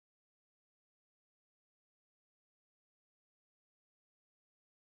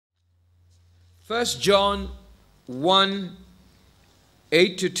1 John 1,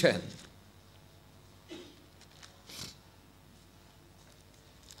 8 to 10.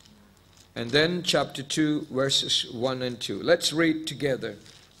 And then chapter 2, verses 1 and 2. Let's read together.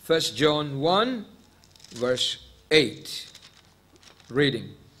 1 John 1, verse 8. Reading.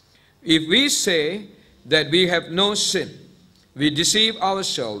 If we say that we have no sin, we deceive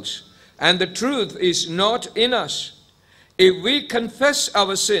ourselves, and the truth is not in us. If we confess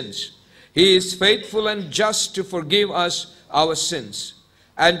our sins, He is faithful and just to forgive us our sins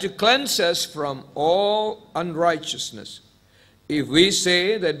and to cleanse us from all unrighteousness. If we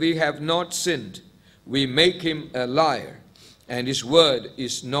say that we have not sinned, we make Him a liar, and His word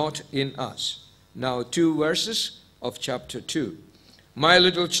is not in us. Now 2 verses of chapter 2. My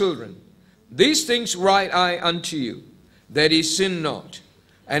little children, these things write I unto you, that ye sin not.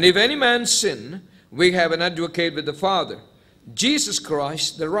 And if any man sin, we have an advocate with the Father, Jesus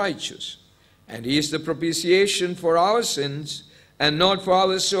Christ the righteous. And He is the propitiation for our sins, and not for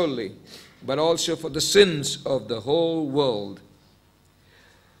ours only, but also for the sins of the whole world.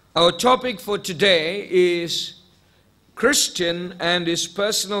 Our topic for today is Christian and his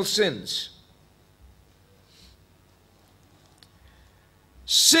personal sins.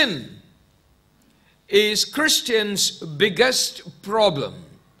 Sin is Christians' biggest problem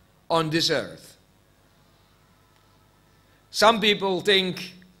on this earth. Some people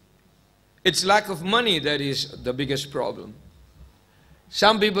think it's lack of money that is the biggest problem.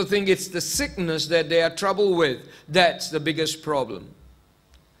 Some people think it's the sickness that they are troubled with. That's the biggest problem.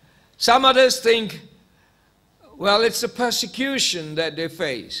 Some others think, well, it's the persecution that they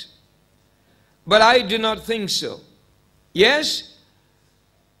face. But I do not think so. Yes,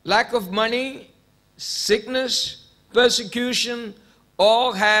 lack of money, sickness, persecution,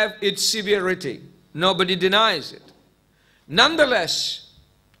 all have its severity. Nobody denies it. Nonetheless,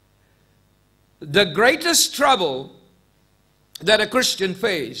 the greatest trouble that a Christian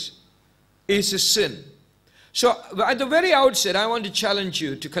faces is a sin. So at the very outset, I want to challenge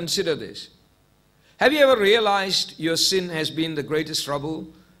you to consider this. Have you ever realized your sin has been the greatest trouble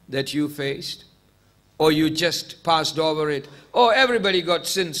that you faced? Or you just passed over it? Oh, everybody got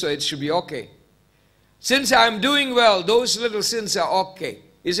sin, so it should be okay. Since I'm doing well, those little sins are okay.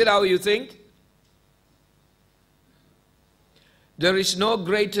 Is it how you think? There is no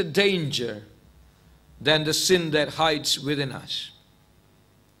greater danger than the sin that hides within us,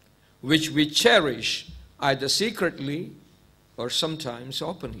 which we cherish either secretly or sometimes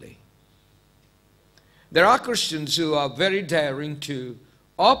openly. There are Christians who are very daring to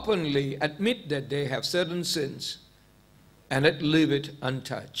openly admit that they have certain sins and yet leave it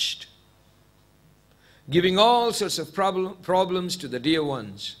untouched, giving all sorts of problems to the dear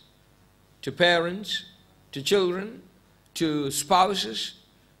ones, to parents, to children, to spouses,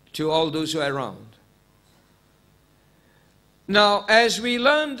 to all those who are around. Now, as we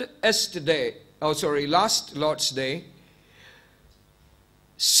learned last Lord's Day,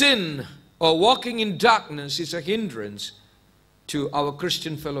 sin or walking in darkness is a hindrance to our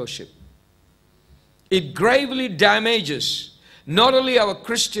Christian fellowship. It gravely damages not only our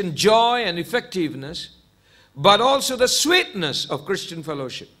Christian joy and effectiveness, but also the sweetness of Christian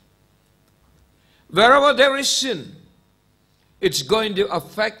fellowship. Wherever there is sin, it's going to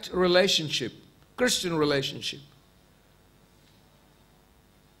affect relationship, Christian relationship.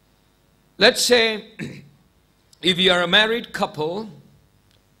 Let's say if you are a married couple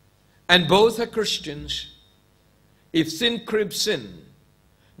and both are Christians, if sin creeps in,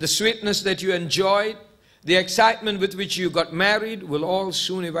 the sweetness that you enjoyed, the excitement with which you got married will all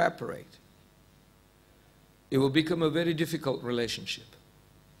soon evaporate. It will become a very difficult relationship.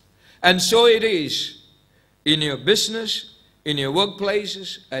 And so it is in your business, in your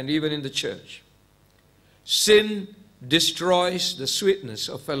workplaces, and even in the church. Sin destroys the sweetness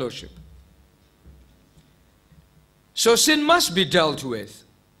of fellowship. So sin must be dealt with,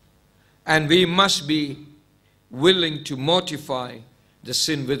 and we must be willing to mortify the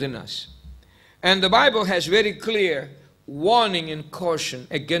sin within us. And the Bible has very clear warning and caution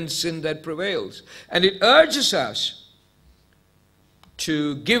against sin that prevails. And it urges us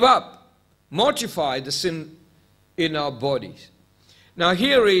to give up, mortify the sin in our bodies. Now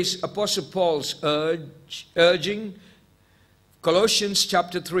here is Apostle Paul's urging, Colossians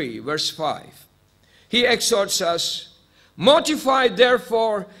chapter 3, verse 5. He exhorts us, mortify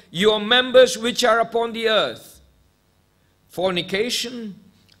therefore your members which are upon the earth, fornication,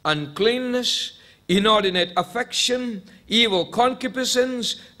 uncleanness, inordinate affection, evil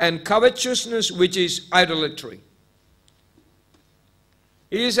concupiscence, and covetousness, which is idolatry.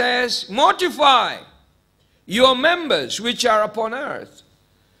 He says, mortify your members which are upon earth.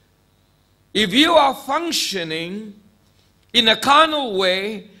 If you are functioning in a carnal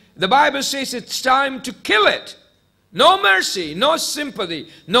way, the Bible says it's time to kill it. No mercy, no sympathy,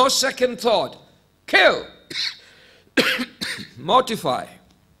 no second thought. Kill. Mortify.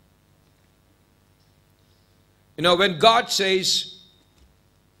 You know, when God says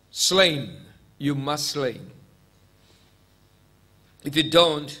slain, you must slay. If you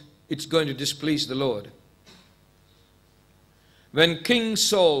don't, it's going to displease the Lord. When King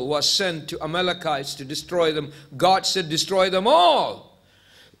Saul was sent to Amalekites to destroy them, God said, destroy them all.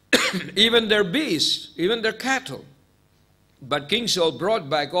 Even their beasts, even their cattle. But King Saul brought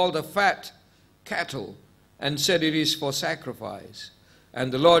back all the fat cattle and said it is for sacrifice.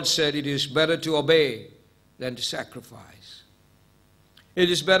 And the Lord said it is better to obey than to sacrifice. It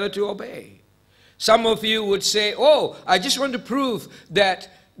is better to obey. Some of you would say, oh, I just want to prove that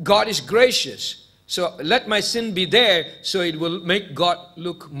God is gracious. So let my sin be there so it will make God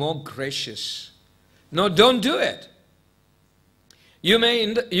look more gracious. No, don't do it. You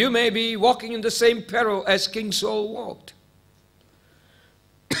may be walking in the same peril as King Saul walked.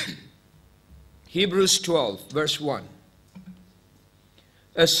 Hebrews 12, verse 1.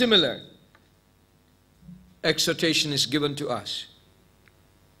 A similar exhortation is given to us.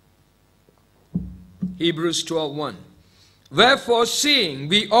 Hebrews 12:1. Wherefore, seeing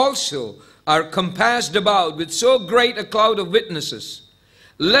we also are compassed about with so great a cloud of witnesses,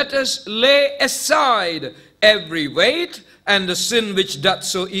 let us lay aside every weight and the sin which doth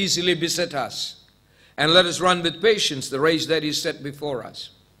so easily beset us, and let us run with patience the race that is set before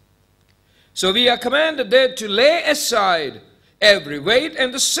us. So we are commanded there to lay aside every weight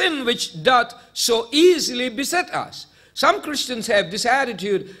and the sin which doth so easily beset us. Some Christians have this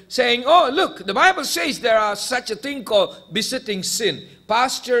attitude saying, oh, look, the Bible says there are such a thing called besetting sin.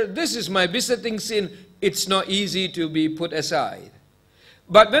 Pastor, this is my besetting sin. It's not easy to be put aside.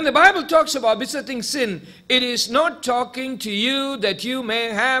 But when the Bible talks about besetting sin, it is not talking to you that you may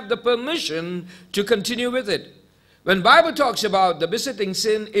have the permission to continue with it. When the Bible talks about the besetting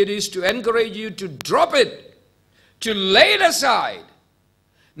sin, it is to encourage you to drop it, to lay it aside,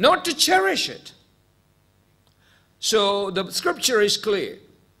 not to cherish it. So the scripture is clear.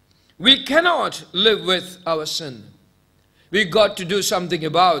 We cannot live with our sin. We've got to do something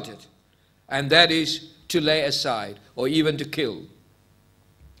about it. And that is to lay aside or even to kill.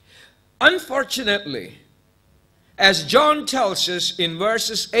 Unfortunately, as John tells us in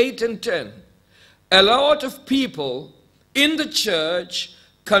verses 8 and 10, a lot of people in the church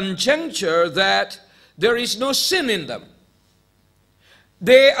conjecture that there is no sin in them.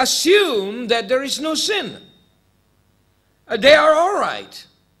 They assume that there is no sin. They are all right.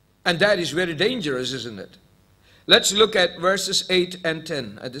 And that is very dangerous, isn't it? Let's look at verses 8 and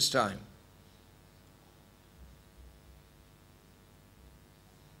 10 at this time.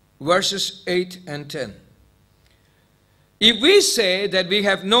 Verses 8 and 10. If we say that we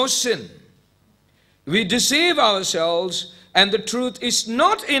have no sin, we deceive ourselves and the truth is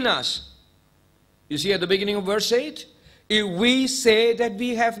not in us. You see at the beginning of verse 8? If we say that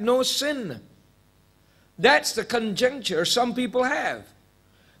we have no sin. That's the conjecture some people have,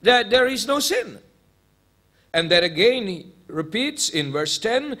 that there is no sin. And that again he repeats in verse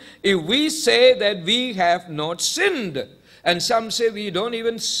 10, if we say that we have not sinned. And some say we don't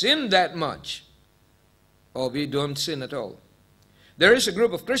even sin that much, or we don't sin at all. There is a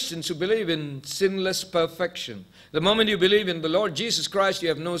group of Christians who believe in sinless perfection. The moment you believe in the Lord Jesus Christ, you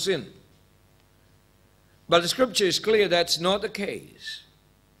have no sin. But the scripture is clear that's not the case.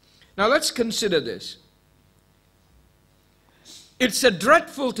 Now let's consider this. It's a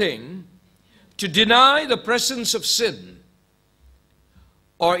dreadful thing to deny the presence of sin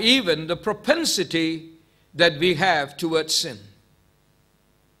or even the propensity that we have towards sin.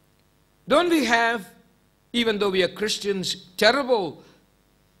 Don't we have, even though we are Christians, terrible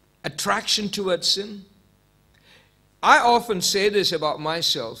attraction towards sin? I often say this about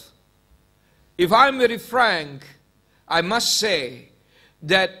myself. If I'm very frank, I must say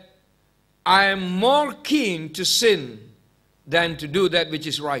that I am more keen to sin than to do that which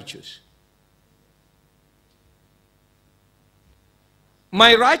is righteous.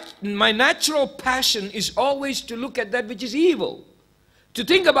 My natural passion is always to look at that which is evil, to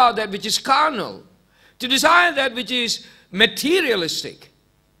think about that which is carnal, to desire that which is materialistic.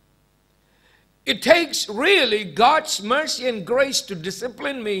 It takes really God's mercy and grace to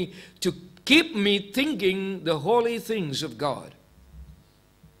discipline me, to keep me thinking the holy things of God.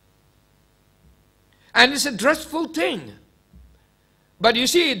 And it's a dreadful thing. But you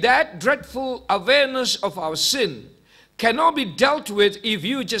see, that dreadful awareness of our sin cannot be dealt with if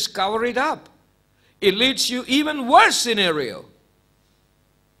you just cover it up. It leads you even worse scenario.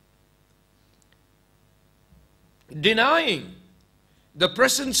 denying the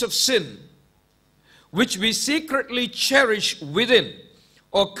presence of sin, which we secretly cherish within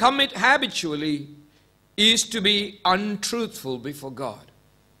or commit habitually, is to be untruthful before God.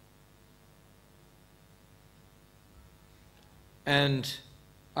 And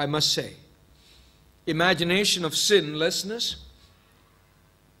I must say, imagination of sinlessness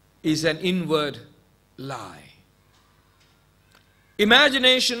is an inward lie.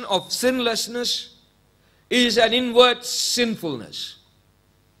 Imagination of sinlessness is an inward sinfulness.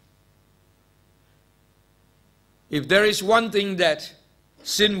 If there is one thing that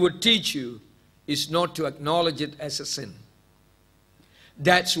sin would teach you, is not to acknowledge it as a sin.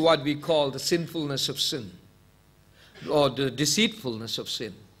 That's what we call the sinfulness of sin, or the deceitfulness of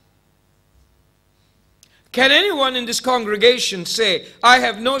sin. Can anyone in this congregation say, I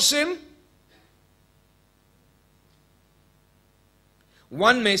have no sin?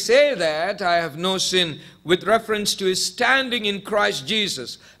 One may say that I have no sin with reference to his standing in Christ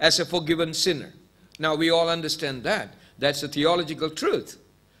Jesus as a forgiven sinner. Now we all understand that. That's a theological truth.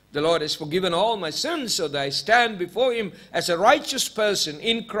 The Lord has forgiven all my sins so that I stand before him as a righteous person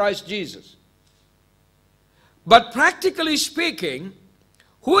in Christ Jesus. But practically speaking,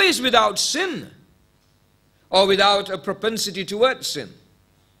 who is without sin or without a propensity towards sin?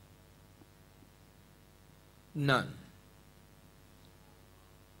 None.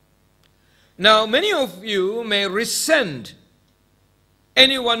 Now, many of you may resent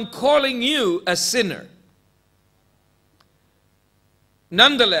anyone calling you a sinner.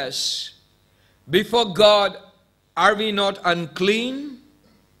 Nonetheless, before God, are we not unclean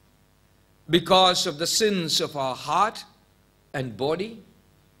because of the sins of our heart and body?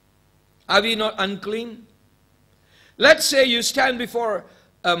 Are we not unclean? Let's say you stand before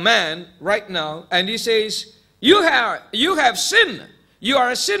a man right now and he says, you have sinned. You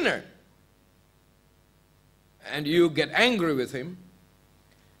are a sinner. And you get angry with him.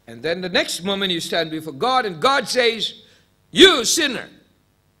 And then the next moment you stand before God and God says, you sinner.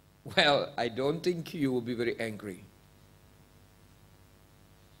 Well, I don't think you will be very angry.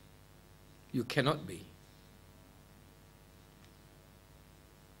 You cannot be.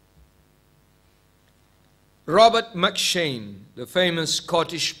 Robert McCheyne, the famous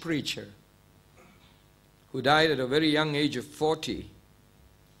Scottish preacher, who died at a very young age of 40,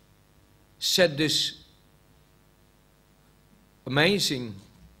 said this amazing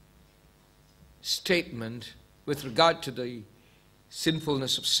statement with regard to the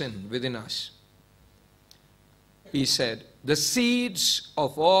sinfulness of sin within us. He said, the seeds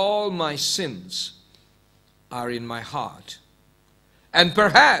of all my sins are in my heart, and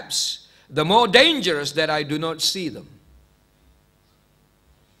perhaps the more dangerous that I do not see them.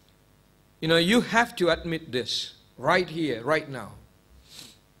 You know, you have to admit this right here, right now.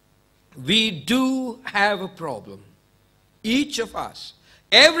 We do have a problem. Each of us,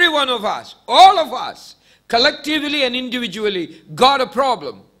 every one of us, all of us, collectively and individually, got a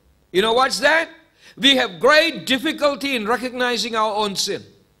problem. You know what's that? We have great difficulty in recognizing our own sin.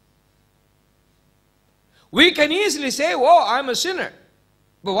 We can easily say, oh, I'm a sinner.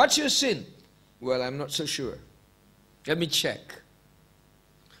 But what's your sin? Well, I'm not so sure. Let me check.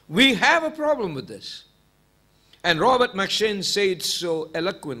 We have a problem with this. And Robert McCheyne said so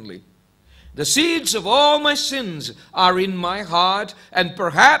eloquently. The seeds of all my sins are in my heart, and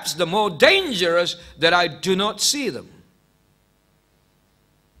perhaps the more dangerous that I do not see them.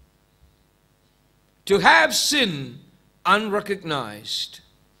 To have sin unrecognized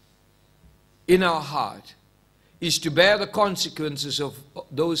in our heart is to bear the consequences of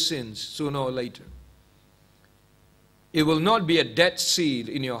those sins sooner or later. It will not be a dead seed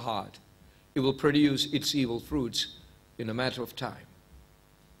in your heart. It will produce its evil fruits in a matter of time.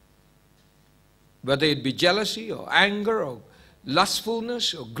 Whether it be jealousy or anger or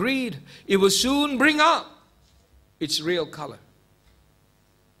lustfulness or greed, it will soon bring out its real color.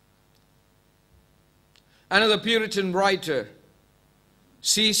 Another Puritan writer,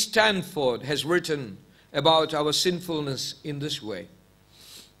 C. Stanford, has written about our sinfulness in this way.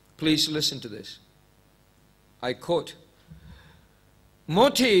 Please listen to this. I quote,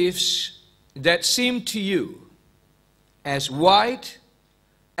 motives that seem to you as white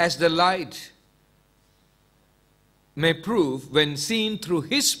as the light may prove, when seen through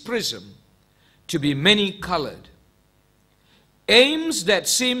his prism, to be many-colored. Aims that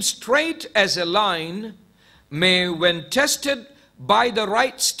seem straight as a line may, when tested by the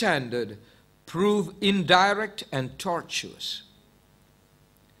right standard, prove indirect and tortuous.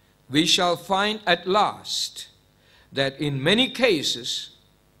 We shall find at last that in many cases,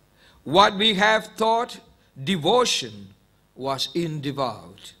 what we have thought devotion was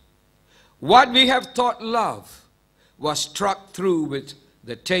indevout. What we have thought love was struck through with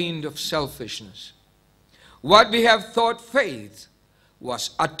the taint of selfishness. What we have thought faith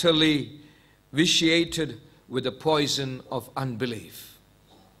was utterly vitiated with the poison of unbelief.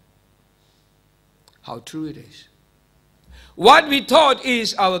 How true it is. What we thought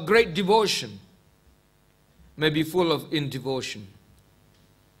is our great devotion may be full of indevotion.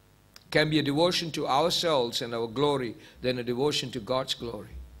 Can be a devotion to ourselves and our glory than a devotion to God's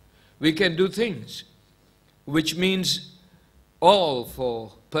glory. We can do things which means all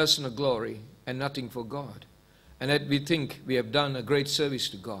for personal glory and nothing for God. And that we think we have done a great service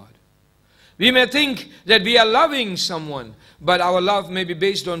to God. We may think that we are loving someone, but our love may be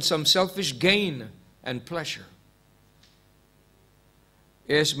based on some selfish gain and pleasure.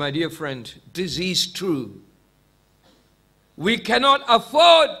 Yes, my dear friend, this is true. We cannot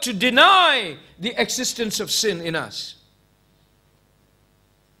afford to deny the existence of sin in us.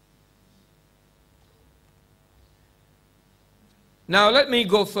 Now let me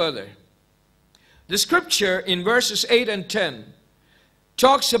go further. The scripture in verses 8 and 10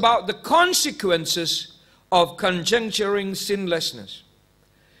 talks about the consequences of conjuncturing sinlessness.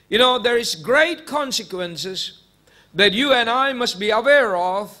 You know, there is great consequences that you and I must be aware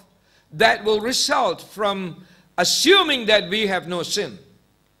of that will result from assuming that we have no sin.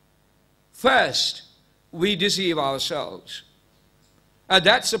 First, we deceive ourselves. And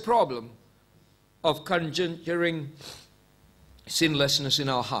that's the problem of conjuncturing sinlessness in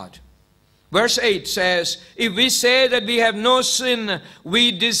our heart. Verse 8 says, if we say that we have no sin,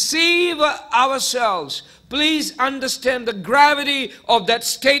 we deceive ourselves. Please understand the gravity of that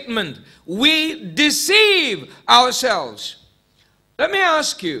statement. We deceive ourselves. Let me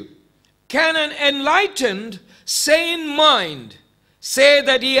ask you, can an enlightened, sane mind say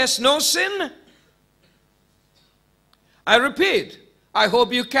that he has no sin? I repeat, I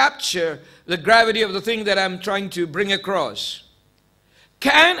hope you capture the gravity of the thing that I'm trying to bring across.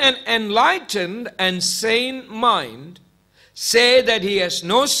 Can an enlightened and sane mind say that he has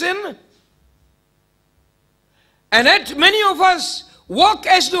no sin? And yet many of us walk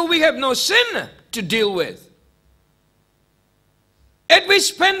as though we have no sin to deal with. Yet we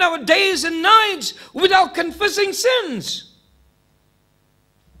spend our days and nights without confessing sins.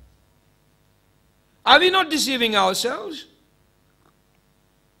 Are we not deceiving ourselves?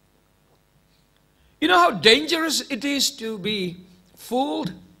 You know how dangerous it is to be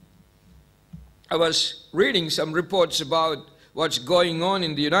fooled? I was reading some reports about what's going on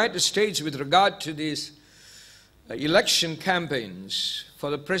in the United States with regard to these election campaigns for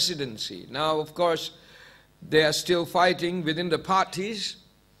the presidency. Now, of course, they are still fighting within the parties,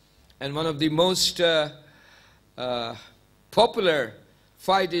 and one of the most popular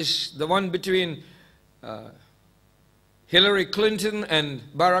fight is the one between Hillary Clinton and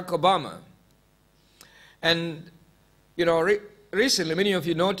Barack Obama. And, you know, recently, many of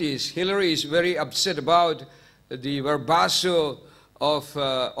you noticed, Hillary is very upset about the verbasso of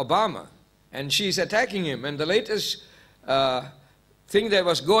Obama, and she's attacking him. And the latest thing that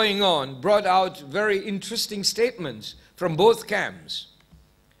was going on brought out very interesting statements from both camps.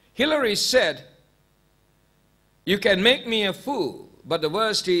 Hillary said, you can make me a fool, but the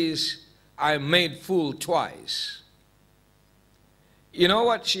worst is I'm made fool twice. You know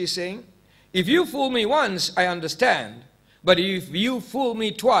what she's saying? If you fool me once, I understand. But if you fool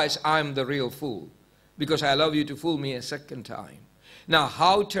me twice, I'm the real fool, because I allow you to fool me a second time. Now,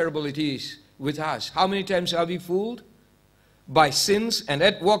 how terrible it is with us. How many times are we fooled? By sins, and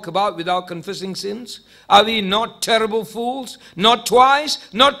yet walk about without confessing sins? Are we not terrible fools? Not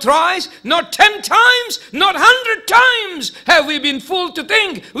twice, not thrice, not 10 times, not 100 times have we been fooled to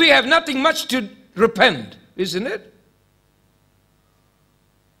think we have nothing much to repent, isn't it?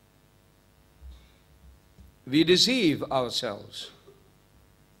 We deceive ourselves.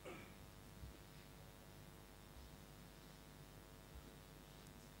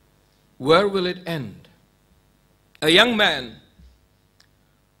 Where will it end? A young man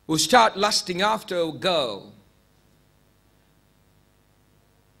who starts lusting after a girl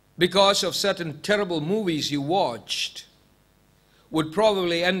because of certain terrible movies he watched would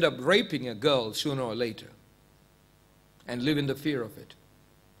probably end up raping a girl sooner or later and live in the fear of it.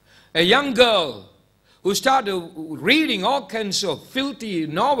 A young girl who started reading all kinds of filthy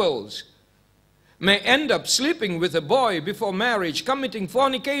novels may end up sleeping with a boy before marriage, committing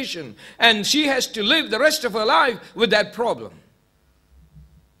fornication, and she has to live the rest of her life with that problem.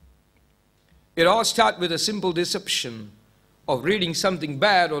 It all starts with a simple deception of reading something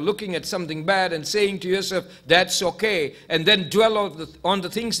bad or looking at something bad and saying to yourself, that's okay, and then dwell on the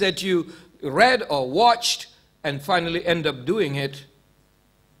things that you read or watched and finally end up doing it,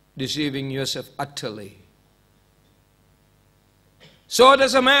 deceiving yourself utterly. So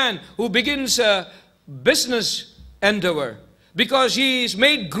does a man who begins a business endeavor because he is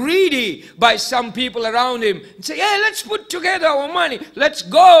made greedy by some people around him and say, hey, let's put together our money, let's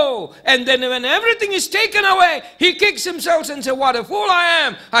go. And then when everything is taken away, he kicks himself and says, what a fool I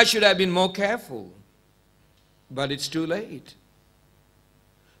am. I should have been more careful. But it's too late.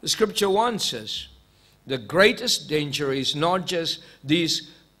 The scripture warns us, the greatest danger is not just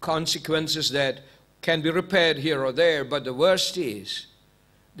these consequences that can be repaired here or there, but the worst is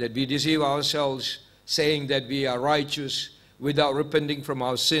that we deceive ourselves saying that we are righteous without repenting from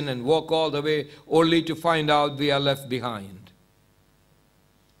our sin and walk all the way only to find out we are left behind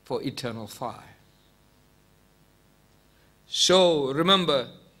for eternal fire. So remember,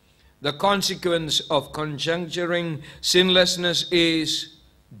 the consequence of conjuncturing sinlessness is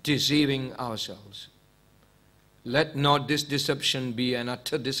deceiving ourselves. Let not this deception be an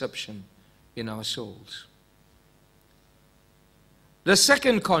utter deception in our souls. The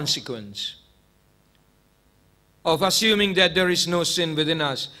second consequence of assuming that there is no sin within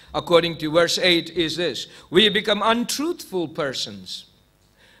us, according to verse 8, is this. We become untruthful persons.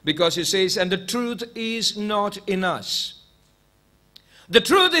 Because it says, and the truth is not in us. The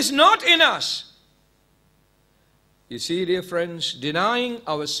truth is not in us. You see, dear friends, denying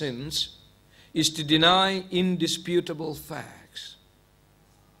our sins is to deny indisputable facts.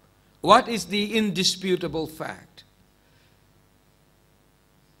 What is the indisputable fact?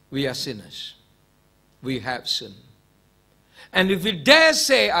 We are sinners. We have sin. And if we dare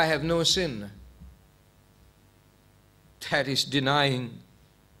say, I have no sin, that is denying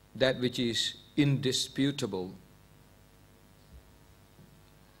that which is indisputable.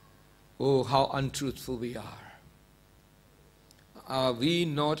 Oh, how untruthful we are. Are we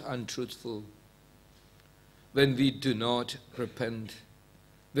not untruthful when we do not repent?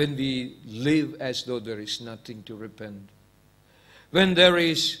 When we live as though there is nothing to repent? When there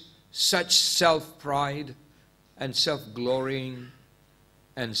is such self-pride and self-glorying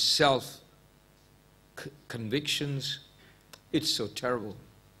and self-convictions, it's so terrible.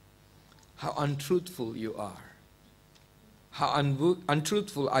 How untruthful you are. How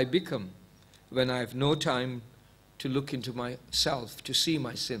untruthful I become when I have no time to look into myself, to see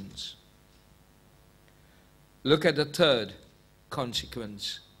my sins. Look at the third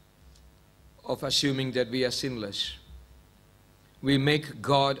consequence of assuming that we are sinless. We make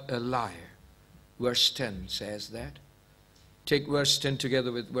God a liar. Verse 10 says that. Take verse 10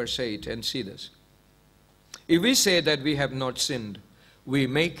 together with verse 8 and see this. If we say that we have not sinned, we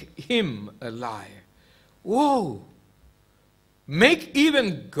make him a liar. Whoa! Make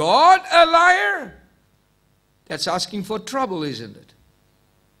even God a liar? That's asking for trouble, isn't it?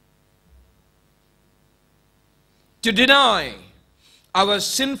 To deny our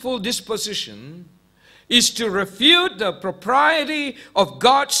sinful disposition is to refute the propriety of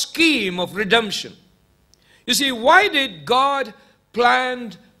God's scheme of redemption. You see, why did God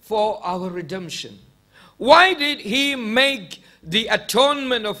plan for our redemption? Why did he make the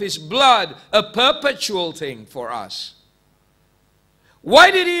atonement of his blood a perpetual thing for us?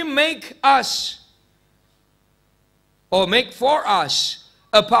 Why did he make us, or make for us,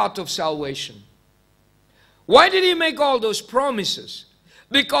 a part of salvation? Why did he make all those promises?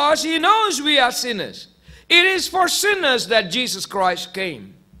 Because he knows we are sinners. It is for sinners that Jesus Christ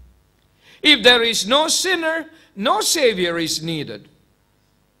came. If there is no sinner, no Savior is needed.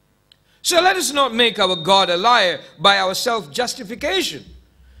 So let us not make our God a liar by our self-justification.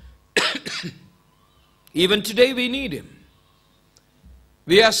 Even today we need him.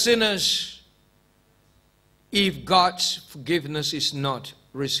 We are sinners if God's forgiveness is not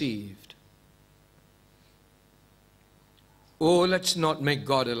received. Oh, let's not make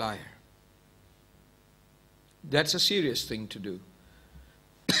God a liar. That's a serious thing to do.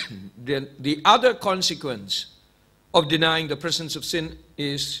 The other consequence of denying the presence of sin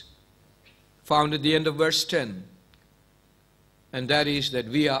is found at the end of verse 10. And that is that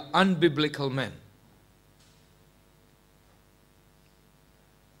we are unbiblical men.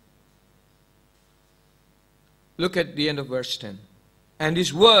 Look at the end of verse 10. And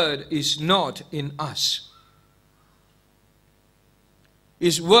his word is not in us.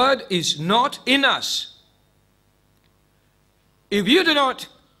 His word is not in us. If you do not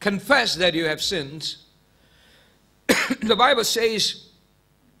confess that you have sins, the Bible says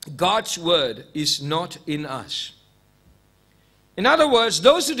God's word is not in us. In other words,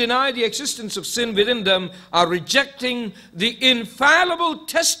 those who deny the existence of sin within them are rejecting the infallible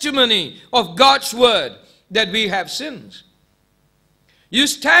testimony of God's word that we have sins. You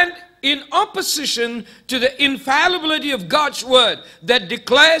stand in opposition to the infallibility of God's word that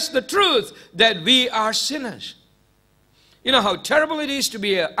declares the truth that we are sinners. You know how terrible it is to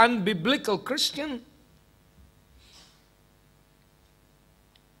be an unbiblical Christian?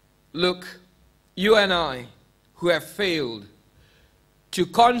 Look, you and I, who have failed to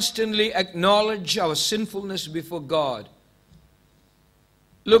constantly acknowledge our sinfulness before God.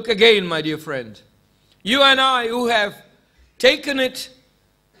 Look again, my dear friend. You and I, who have taken it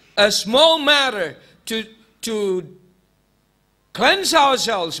a small matter to cleanse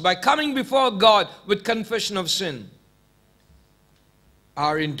ourselves by coming before God with confession of sin,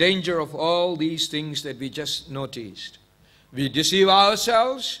 are in danger of all these things that we just noticed. We deceive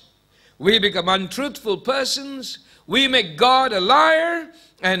ourselves, we become untruthful persons, we make God a liar,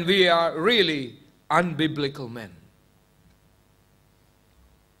 and we are really unbiblical men.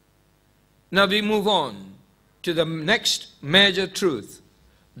 Now we move on to the next major truth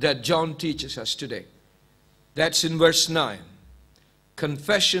that John teaches us today. That's in verse 9.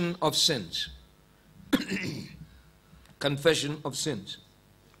 Confession of sins. Confession of sins.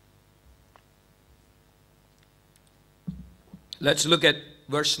 Let's look at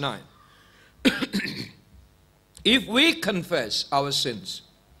verse 9. If we confess our sins,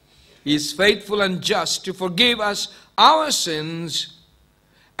 He is faithful and just to forgive us our sins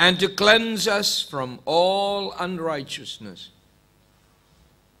and to cleanse us from all unrighteousness.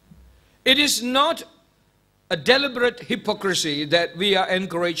 It is not a deliberate hypocrisy that we are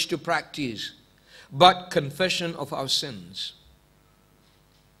encouraged to practice, but confession of our sins.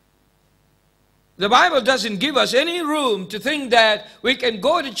 The Bible doesn't give us any room to think that we can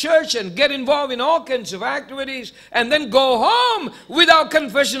go to church and get involved in all kinds of activities and then go home without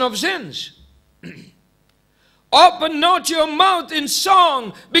confession of sins. Open not your mouth in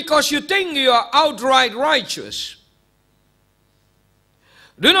song because you think you are outright righteous.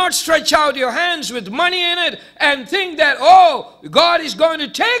 Do not stretch out your hands with money in it and think that, oh, God is going to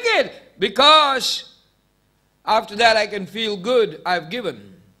take it because after that I can feel good, I've given.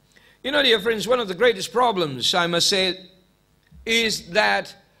 You know, dear friends, one of the greatest problems, I must say, is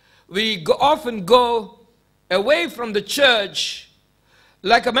that we often go away from the church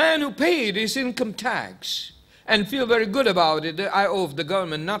like a man who paid his income tax and feel very good about it. I owe the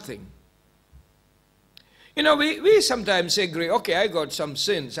government nothing. You know, we sometimes agree, okay, I got some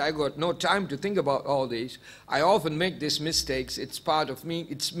sins. I got no time to think about all these. I often make these mistakes. It's part of me.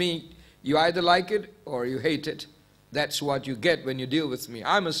 It's me. You either like it or you hate it. That's what you get when you deal with me.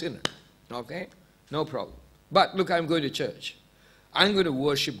 I'm a sinner. Okay? No problem. But look, I'm going to church. I'm going to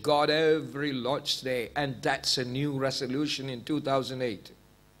worship God every Lord's Day. And that's a new resolution in 2008.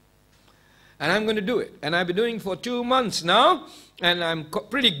 And I'm going to do it. And I've been doing it for 2 months now. And I'm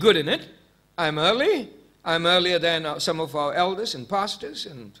pretty good in it. I'm early. I'm earlier than some of our elders and pastors.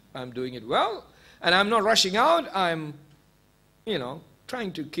 And I'm doing it well. And I'm not rushing out. I'm,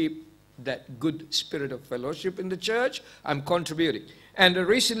 trying to keep that good spirit of fellowship in the church. I'm contributing. And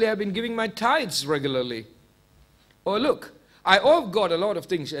recently I've been giving my tithes regularly. Oh, look, I owe God a lot of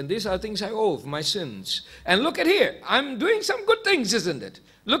things, and these are things I owe, my sins. And look at here, I'm doing some good things, isn't it?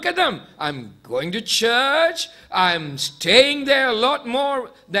 Look at them. I'm going to church. I'm staying there a lot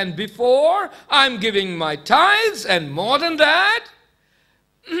more than before. I'm giving my tithes, and more than that.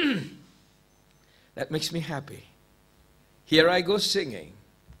 That makes me happy. Here I go singing.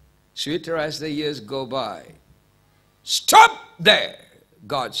 Sweeter as the years go by. Stop there,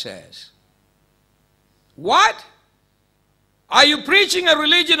 God says. What? Are you preaching a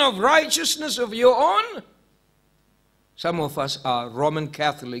religion of righteousness of your own? Some of us are Roman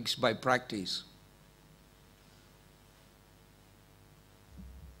Catholics by practice.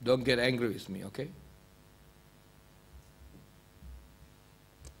 Don't get angry with me, okay?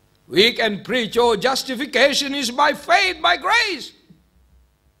 We can preach, oh, justification is by faith, by grace.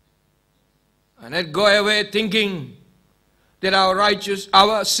 And then go away thinking that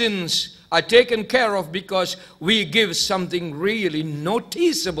our sins are taken care of because we give something really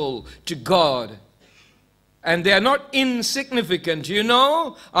noticeable to God. And they are not insignificant. You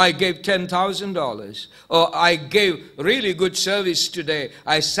know, I gave $10,000. Or I gave really good service today.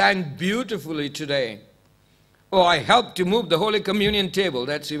 I sang beautifully today. Or I helped to move the Holy Communion table.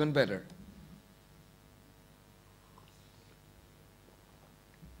 That's even better.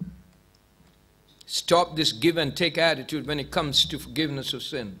 Stop this give and take attitude when it comes to forgiveness of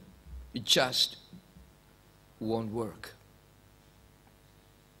sin. It just won't work.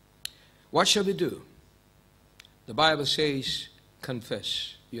 What shall we do? The Bible says,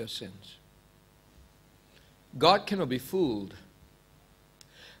 confess your sins. God cannot be fooled.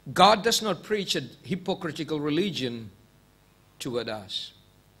 God does not preach a hypocritical religion toward us.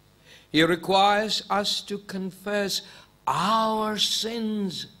 He requires us to confess our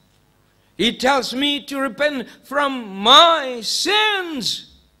sins. He tells me to repent from my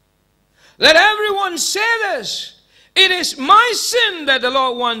sins. Let everyone say this. It is my sin that the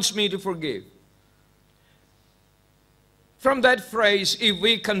Lord wants me to forgive. From that phrase, if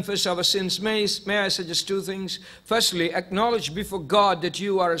we confess our sins, may I suggest two things? Firstly, acknowledge before God that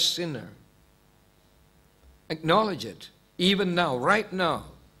you are a sinner. Acknowledge it, even now, right now.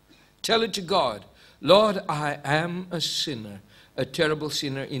 Tell it to God. Lord, I am a sinner, a terrible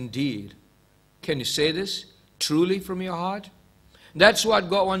sinner indeed. Can you say this truly from your heart? That's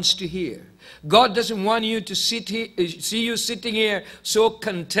what God wants to hear. God doesn't want you to see you sitting here so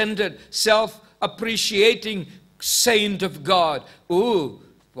contented, self-appreciating saint of God. Ooh,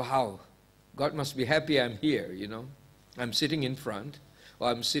 wow, God must be happy I'm here, you know. I'm sitting in front, or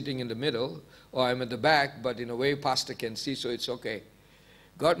I'm sitting in the middle, or I'm at the back, but in a way pastor can see, so it's okay.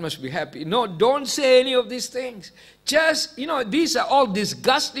 God must be happy. No, don't say any of these things. Just, these are all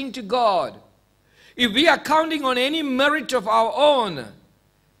disgusting to God. If we are counting on any merit of our own,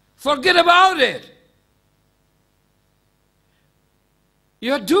 forget about it.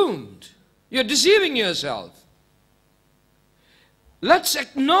 You're doomed. You're deceiving yourself. Let's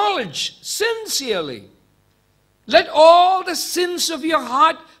acknowledge sincerely. Let all the sins of your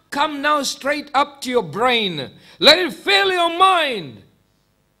heart come now straight up to your brain. Let it fill your mind.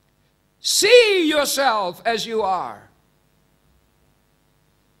 See yourself as you are.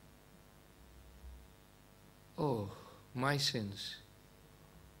 Oh, my sins,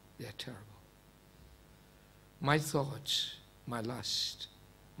 they're terrible. My thoughts, my lust,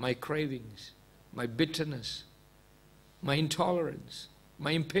 my cravings, my bitterness, my intolerance,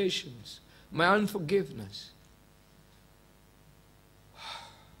 my impatience, my unforgiveness.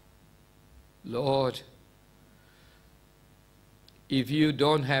 Lord, if you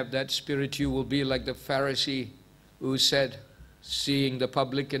don't have that spirit, you will be like the Pharisee who said, seeing the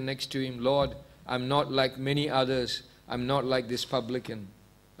publican next to him, Lord, I'm not like many others. I'm not like this publican.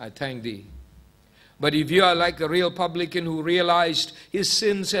 I thank thee. But if you are like a real publican who realized his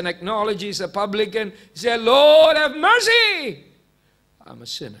sins and acknowledges a publican, he said, Lord, have mercy. I'm a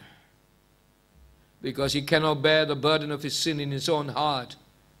sinner. Because he cannot bear the burden of his sin in his own heart.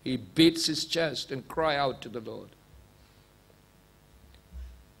 He beats his chest and cries out to the Lord.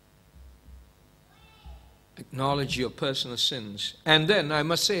 Acknowledge your personal sins. And then, I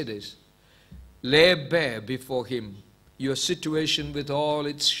must say this, lay bare before him your situation with all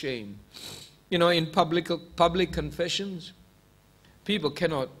its shame. In public confessions, people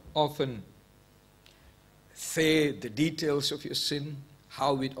cannot often say the details of your sin,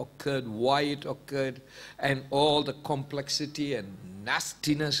 how it occurred, why it occurred, and all the complexity and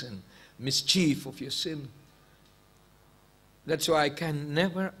nastiness and mischief of your sin. That's why I can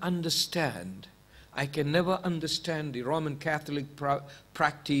never understand the Roman Catholic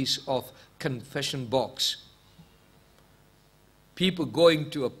practice of confession box. People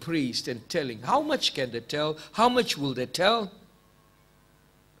going to a priest and telling, how much can they tell? How much will they tell?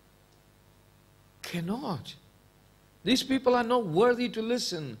 Cannot. These people are not worthy to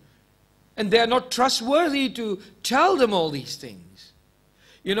listen. And they are not trustworthy to tell them all these things.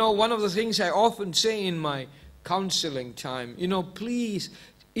 One of the things I often say in my counseling time, please,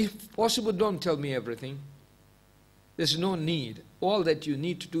 if possible, don't tell me everything. There's no need. All that you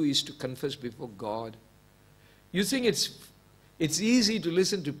need to do is to confess before God. You think it's easy to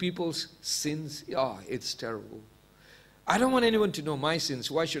listen to people's sins? It's terrible. I don't want anyone to know my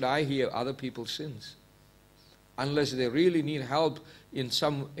sins. Why should I hear other people's sins? Unless they really need help in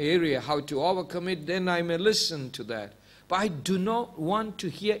some area, how to overcome it, then I may listen to that. But I do not want to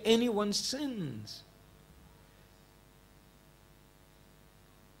hear anyone's sins.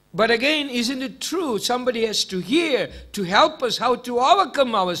 But again, isn't it true? Somebody has to hear to help us how to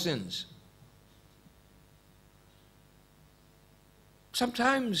overcome our sins.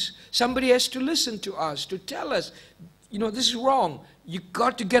 Sometimes somebody has to listen to us, to tell us, this is wrong. You've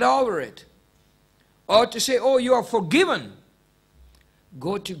got to get over it. Or to say, oh, you are forgiven.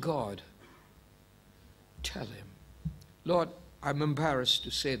 Go to God. Tell him, Lord, I'm embarrassed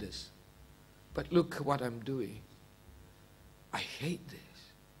to say this, but look what I'm doing. I hate this.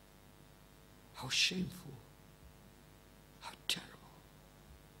 How shameful. How terrible.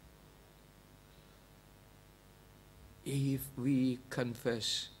 If we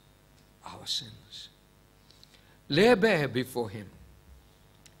confess our sins, lay bare before him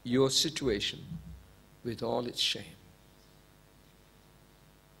your situation with all its shame.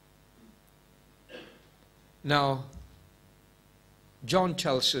 Now, John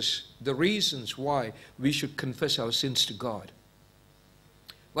tells us the reasons why we should confess our sins to God.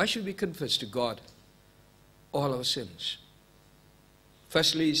 Why should we confess to God all our sins?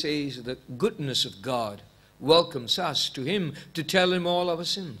 Firstly, he says the goodness of God welcomes us to him to tell him all our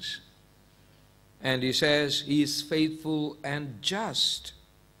sins. And he says he is faithful and just.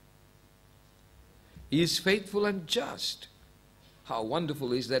 He is faithful and just. How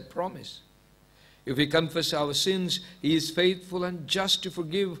wonderful is that promise? If we confess our sins, he is faithful and just to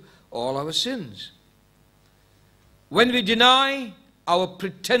forgive all our sins. When we deny our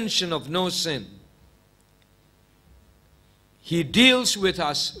pretension of no sin, he deals with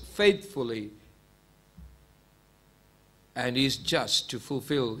us faithfully, and he is just to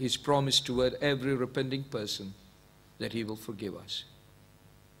fulfill his promise toward every repenting person that he will forgive us.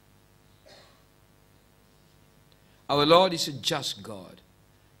 Our Lord is a just God.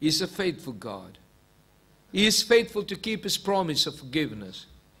 He is a faithful God. He is faithful to keep his promise of forgiveness.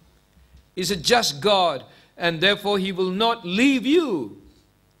 He is a just God, and therefore he will not leave you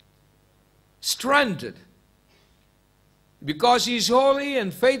stranded. Because he is holy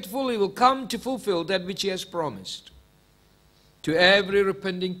and faithful, he will come to fulfill that which he has promised. To every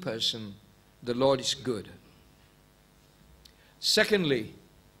repenting person, the Lord is good. Secondly,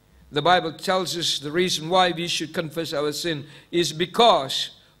 the Bible tells us the reason why we should confess our sin is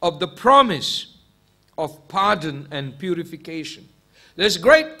because of the promise of pardon and purification. There's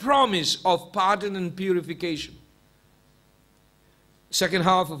great promise of pardon and purification. Second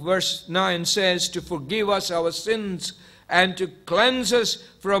half of verse 9 says, to forgive us our sins and to cleanse us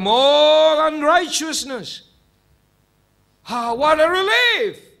from all unrighteousness. Ah, what a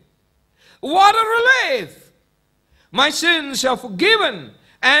relief! What a relief! My sins are forgiven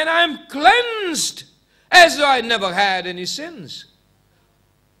and I'm cleansed as though I never had any sins.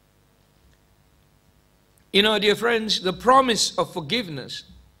 You know, dear friends, the promise of forgiveness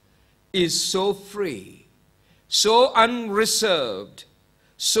is so free, so unreserved,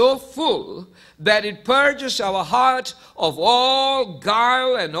 so full that it purges our heart of all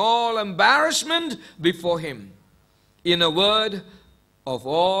guile and all embarrassment before him. In a word, of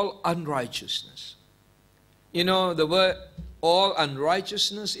all unrighteousness. You know, the word all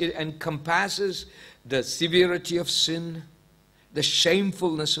unrighteousness, it encompasses the severity of sin, the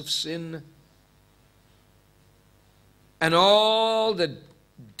shamefulness of sin, and all the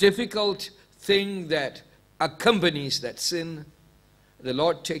difficult thing that accompanies that sin. The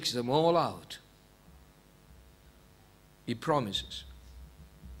Lord takes them all out. He promises.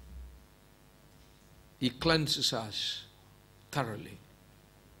 He cleanses us thoroughly.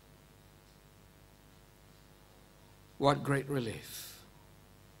 What great relief.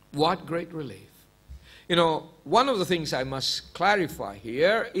 What great relief. You know, one of the things I must clarify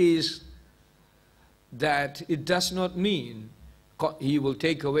here is that it does not mean he will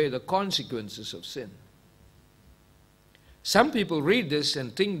take away the consequences of sin. Some people read this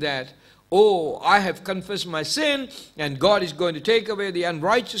and think that, oh, I have confessed my sin and God is going to take away the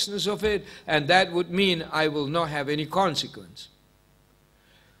unrighteousness of it, and that would mean I will not have any consequence.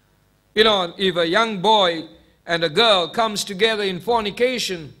 You know, if a young boy and a girl comes together in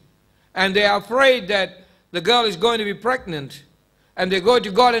fornication and they are afraid that the girl is going to be pregnant, and they go to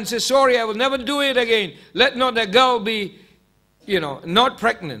God and say, sorry, I will never do it again. Let not the girl be, not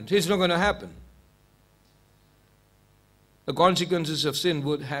pregnant. It's not going to happen. The consequences of sin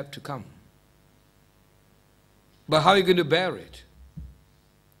would have to come. But how are you going to bear it?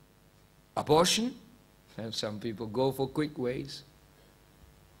 Abortion? And some people go for quick ways.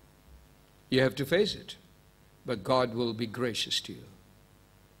 You have to face it. But God will be gracious to you.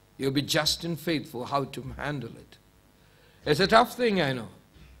 You'll be just and faithful how to handle it. It's a tough thing, I know.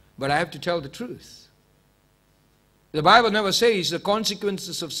 But I have to tell the truth. The Bible never says the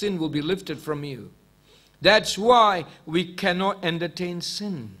consequences of sin will be lifted from you. That's why we cannot entertain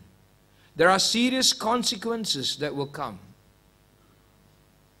sin. There are serious consequences that will come.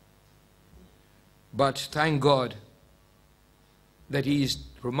 But thank God that He is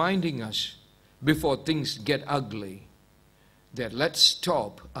reminding us before things get ugly that let's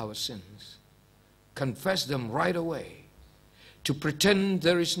stop our sins. Confess them right away. To pretend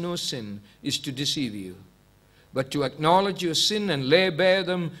there is no sin is to deceive you. But to acknowledge your sin and lay bare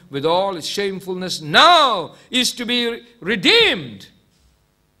them with all its shamefulness now is to be redeemed,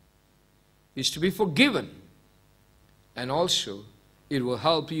 is to be forgiven. And also, it will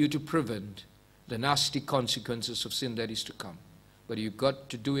help you to prevent the nasty consequences of sin that is to come. But you've got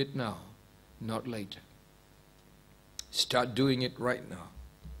to do it now, not later. Start doing it right now.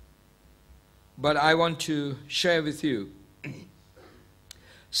 But I want to share with you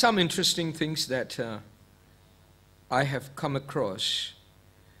some interesting things that I have come across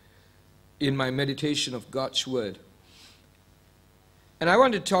in my meditation of God's Word. And I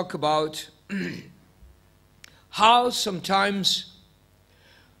want to talk about how sometimes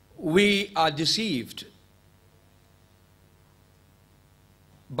we are deceived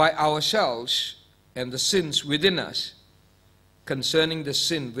by ourselves and the sins within us, concerning the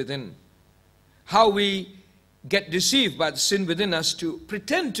sin within. How we get deceived by the sin within us to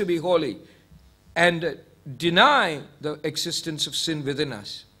pretend to be holy and deny the existence of sin within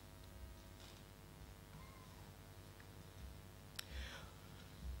us.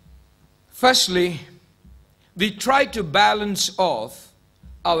 Firstly, we try to balance off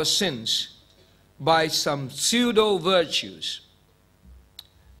our sins by some pseudo-virtues.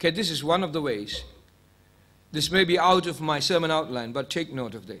 Okay, this is one of the ways. This may be out of my sermon outline, but take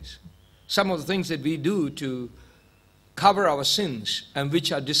note of this. Some of the things that we do to cover our sins and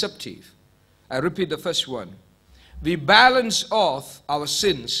which are deceptive. I repeat the first one. We balance off our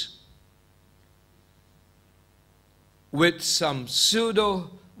sins with some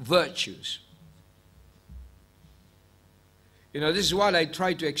pseudo-virtues. You know, this is what I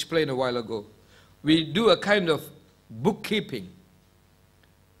tried to explain a while ago. We do a kind of bookkeeping,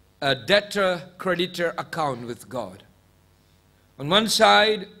 a debtor-creditor account with God. On one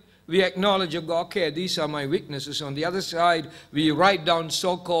side, we acknowledge, okay, these are my weaknesses. On the other side, we write down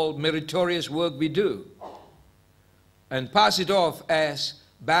so-called meritorious work we do and pass it off as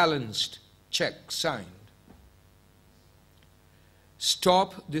balanced, check, signed.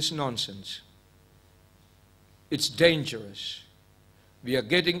 Stop this nonsense. It's dangerous. We are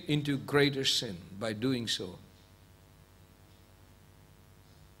getting into greater sin by doing so.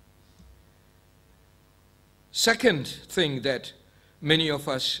 Second thing that many of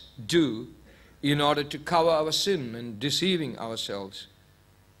us do in order to cover our sin and deceiving ourselves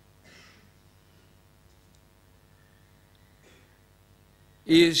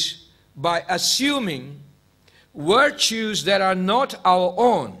is by assuming virtues that are not our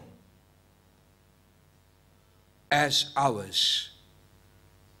own as ours.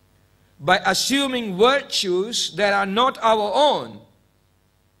 By assuming virtues that are not our own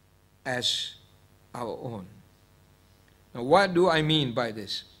as our own. Now, what do I mean by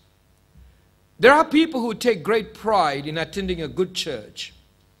this? There are people who take great pride in attending a good church.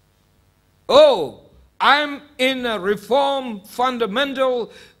 Oh, I'm in a Reformed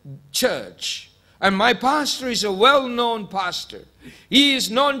fundamental church, and my pastor is a well-known pastor. He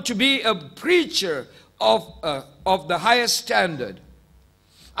is known to be a preacher of the highest standard.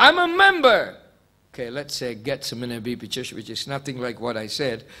 I'm a member. Okay, let's say Gethsemane BP Church, which is nothing like what I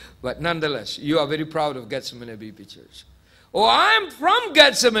said, but nonetheless, you are very proud of Gethsemane BP Church. Oh, I'm from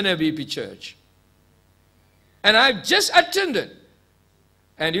Gethsemane BP Church, and I've just attended,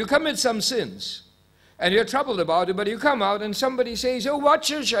 and you commit some sins, and you're troubled about it, but you come out and somebody says, oh, what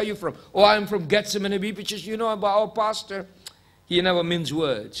church are you from? Oh, I'm from Gethsemane BP Church. You know about our pastor? He never minces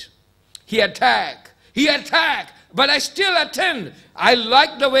words. He attack, but I still attend. I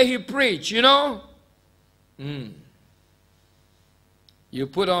like the way he preach, you know. You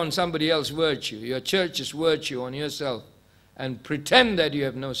put on somebody else's virtue, your church's virtue on yourself, and pretend that you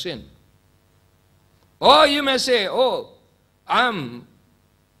have no sin. Or you may say, oh, I'm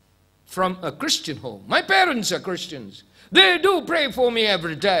from a Christian home. My parents are Christians. They do pray for me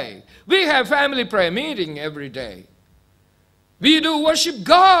every day. We have family prayer meeting every day. We do worship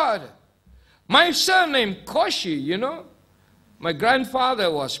God. My surname, Koshi, you know. My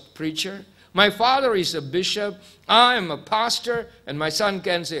grandfather was a preacher. My father is a bishop. I am a pastor. And my son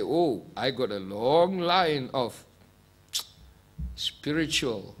can say, oh, I got a long line of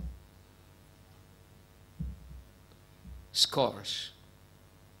spiritual scars.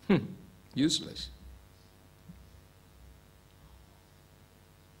 Useless.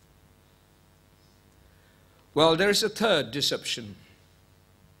 Well, there's a third deception.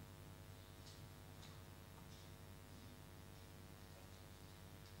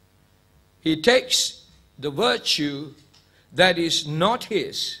 He takes the virtue that is not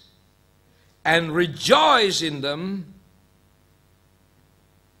his and rejoices in them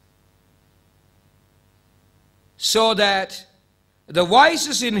so that the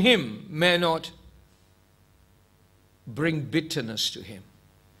vices in him may not bring bitterness to him.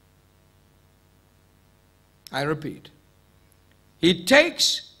 I repeat. He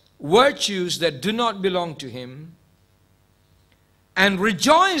takes virtues that do not belong to him and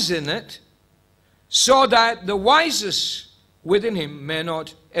rejoices in it so that the vices within him may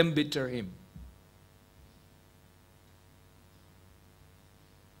not embitter him.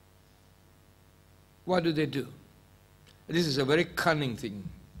 What do they do? This is a very cunning thing.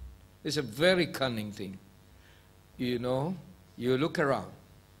 It's a very cunning thing. You know, you look around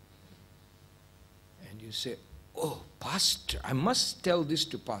and you say, oh, Pastor, I must tell this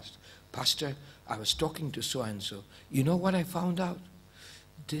to Pastor. Pastor, I was talking to so-and-so. You know what I found out?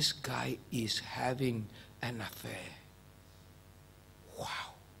 this guy is having an affair. Wow.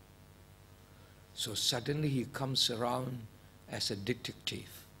 So suddenly he comes around as a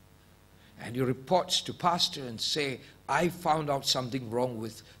detective. And he reports to pastor and say, I found out something wrong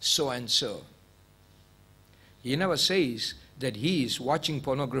with so-and-so. He never says that he is watching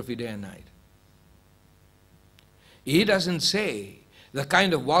pornography day and night. He doesn't say the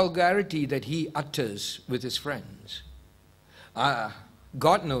kind of vulgarity that he utters with his friends.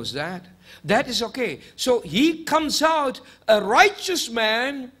 God knows that. That is okay. So he comes out a righteous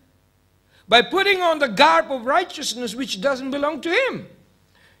man by putting on the garb of righteousness which doesn't belong to him.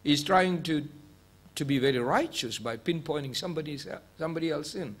 He's trying to be very righteous by pinpointing somebody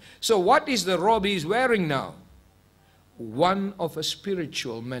else in. So what is the robe he's wearing now? One of a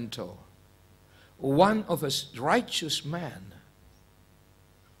spiritual mentor. One of a righteous man.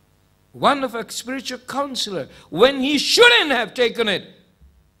 One of a spiritual counselor, when he shouldn't have taken it.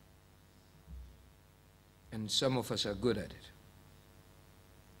 And some of us are good at it.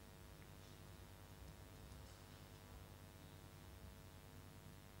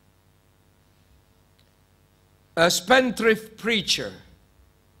 A spendthrift preacher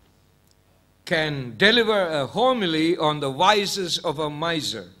can deliver a homily on the vices of a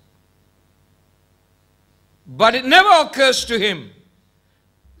miser. But it never occurs to him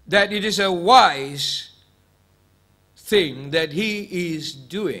that it is a wise thing that he is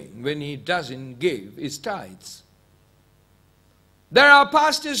doing when he doesn't give his tithes. There are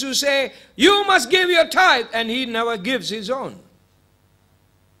pastors who say, you must give your tithe, and he never gives his own.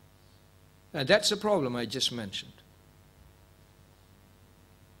 Now that's the problem I just mentioned.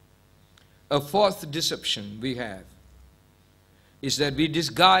 A fourth deception we have is that we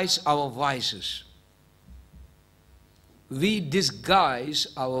disguise our vices. We disguise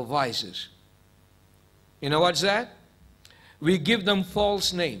our vices. You know what's that? We give them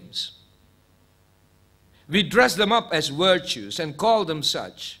false names. We dress them up as virtues and call them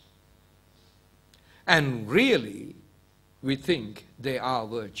such. And really, we think they are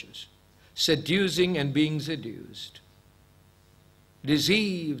virtues. Seducing and being seduced.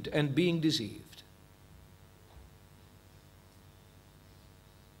 Deceived and being deceived.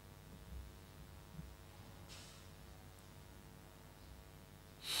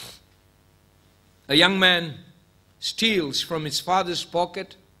 A young man steals from his father's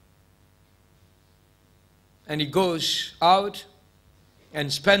pocket, and he goes out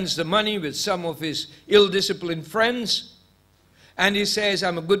and spends the money with some of his ill-disciplined friends, and he says,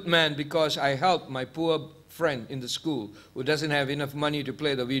 I'm a good man because I helped my poor friend in the school who doesn't have enough money to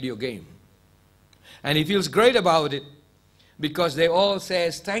play the video game. And he feels great about it because they all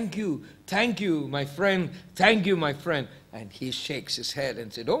says, thank you, my friend, thank you, my friend. And he shakes his head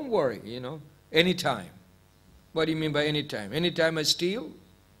and says, don't worry, anytime. What do you mean by anytime? Anytime I steal?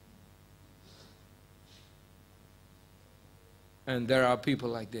 And there are people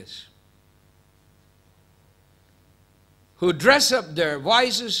like this who dress up their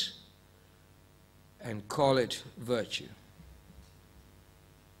vices and call it virtue.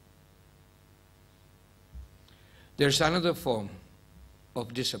 There's another form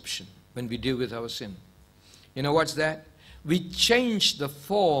of deception when we deal with our sin. You know what's that? We change the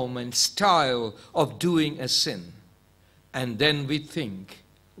form and style of doing a sin, and then we think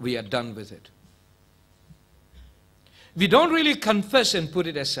we are done with it. We don't really confess and put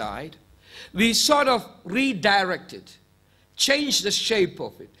it aside. We sort of redirect it, change the shape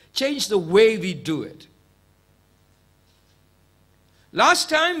of it, change the way we do it. Last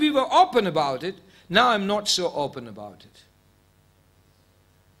time we were open about it, now I'm not so open about it.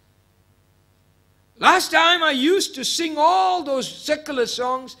 Last time I used to sing all those secular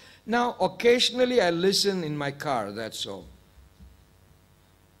songs, now occasionally I listen in my car, that's all.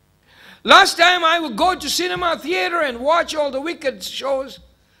 Last time I would go to cinema theater and watch all the wicked shows.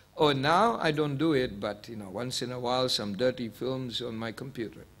 Oh, now I don't do it, but once in a while some dirty films on my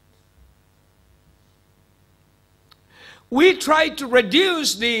computer. We try to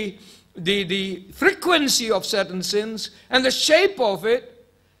reduce the frequency of certain sins and the shape of it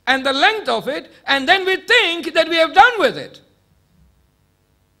and the length of it, and then we think that we have done with it.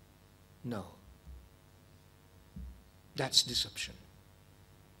 No. That's deception.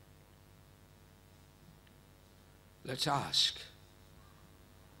 Let's ask,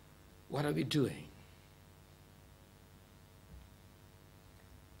 what are we doing?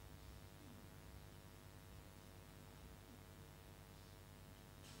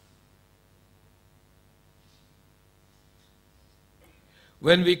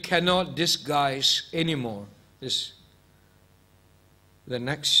 When we cannot disguise anymore, this is the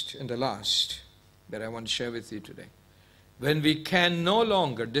next and the last that I want to share with you today. when we can no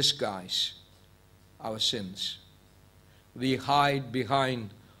longer disguise our sins, we hide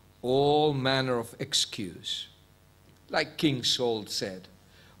behind all manner of excuse. Like King Saul said,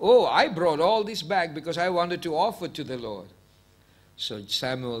 "Oh, I brought all this back because I wanted to offer to the Lord." So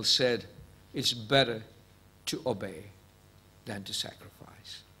Samuel said, "It's better to obey than to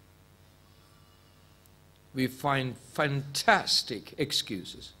sacrifice." We find fantastic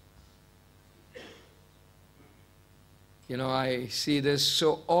excuses. You know, I see this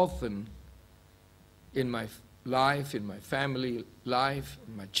so often in my life, in my family life,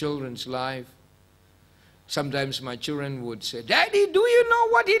 in my children's life. Sometimes my children would say, "Daddy, do you know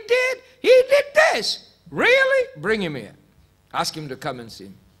what he did? He did this." "Really? Bring him here. Ask him to come and see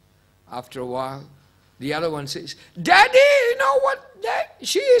me." After a while, the other one says, "Daddy, you know what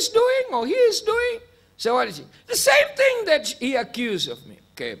she is doing or he is doing?" So what is he? "The same thing that he accused of me."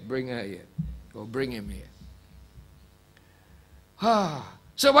 "Okay, bring her here. Or bring him here."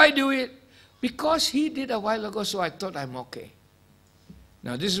 So why do it? Because he did a while ago, so I thought I'm okay.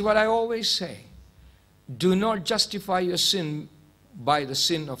 Now this is what I always say. Do not justify your sin by the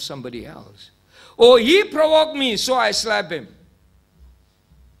sin of somebody else. "Oh, he provoked me, so I slapped him.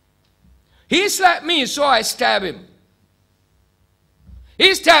 He slapped me, so I stabbed him.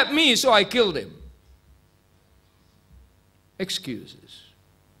 He stabbed me, so I killed him." Excuses.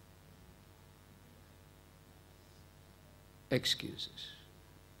 Excuses.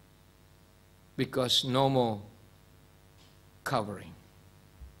 Because no more covering.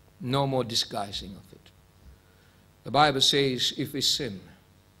 No more disguising of it. The Bible says if we sin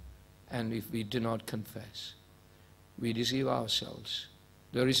and if we do not confess, we deceive ourselves.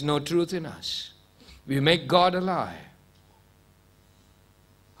 There is no truth in us. We make God a lie.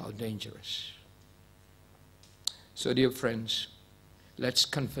 How dangerous. So dear friends, let's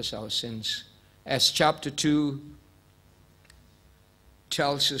confess our sins. As chapter 2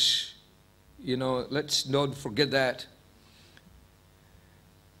 tells us, you know, let's not forget that.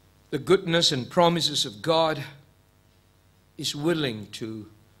 The goodness and promises of God is willing to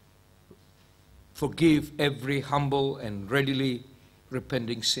forgive every humble and readily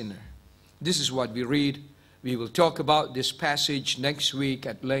repenting sinner. This is what we read. We will talk about this passage next week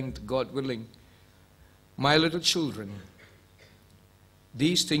at length, God willing. "My little children,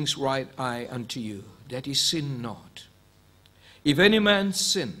 these things write I unto you, that ye sin not. If any man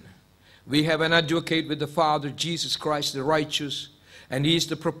sin, we have an advocate with the Father, Jesus Christ the righteous, and he is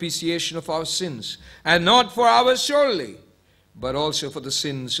the propitiation of our sins, and not for ours solely, but also for the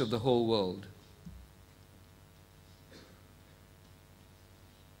sins of the whole world."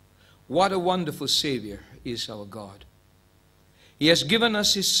 What a wonderful Savior is our God. He has given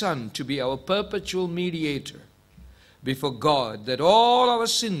us his Son to be our perpetual mediator before God, that all our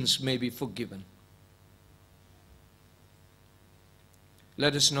sins may be forgiven.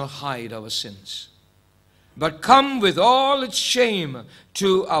 Let us not hide our sins, but come with all its shame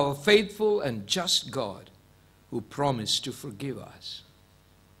to our faithful and just God, who promised to forgive us.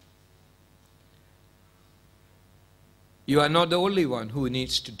 You are not the only one who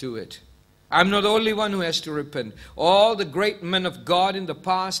needs to do it. I'm not the only one who has to repent. All the great men of God in the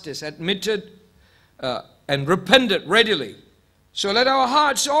past has admitted and repented readily. So let our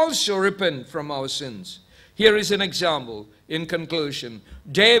hearts also repent from our sins. Here is an example in conclusion.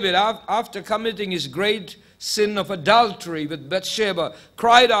 David, after committing his great sin of adultery with Bathsheba,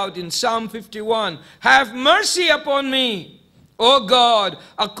 cried out in Psalm 51, "Have mercy upon me, O God,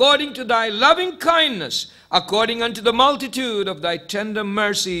 according to thy loving kindness, according unto the multitude of thy tender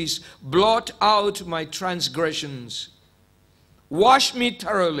mercies, blot out my transgressions. Wash me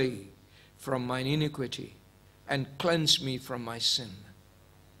thoroughly from mine iniquity, and cleanse me from my sin.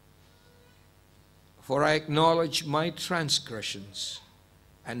 For I acknowledge my transgressions,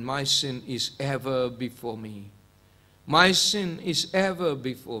 and my sin is ever before me." My sin is ever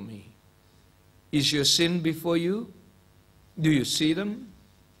before me. Is your sin before you? Do you see them?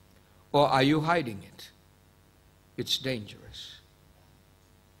 Or are you hiding it? It's dangerous.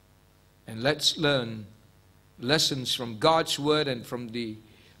 And let's learn lessons from God's word and from the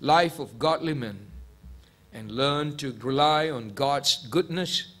life of godly men, and learn to rely on God's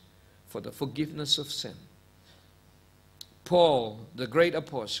goodness for the forgiveness of sin. Paul, the great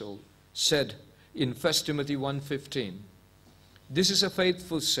apostle, said in 1 Timothy 1:15, "This is a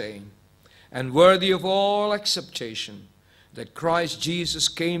faithful saying, and worthy of all acceptation, that Christ Jesus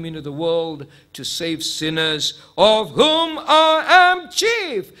came into the world to save sinners, of whom I am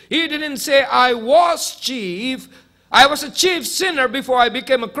chief." He didn't say, "I was chief. I was a chief sinner before I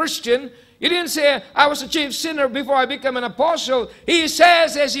became a Christian." He didn't say, "I was a chief sinner before I became an apostle." He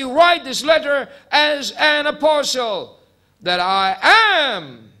says, as he writes this letter as an apostle, that I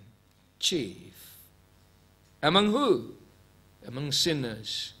am chief. Among who? Among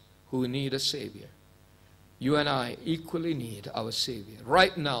sinners who need a Savior. You and I equally need our Savior.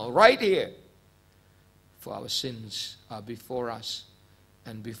 Right now, right here. For our sins are before us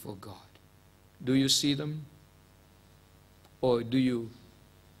and before God. Do you see them? Or do you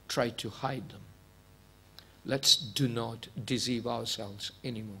try to hide them? Let's do not deceive ourselves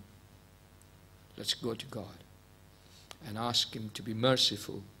anymore. Let's go to God and ask Him to be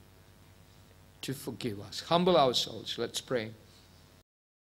merciful, to forgive us. Humble ourselves. Let's pray.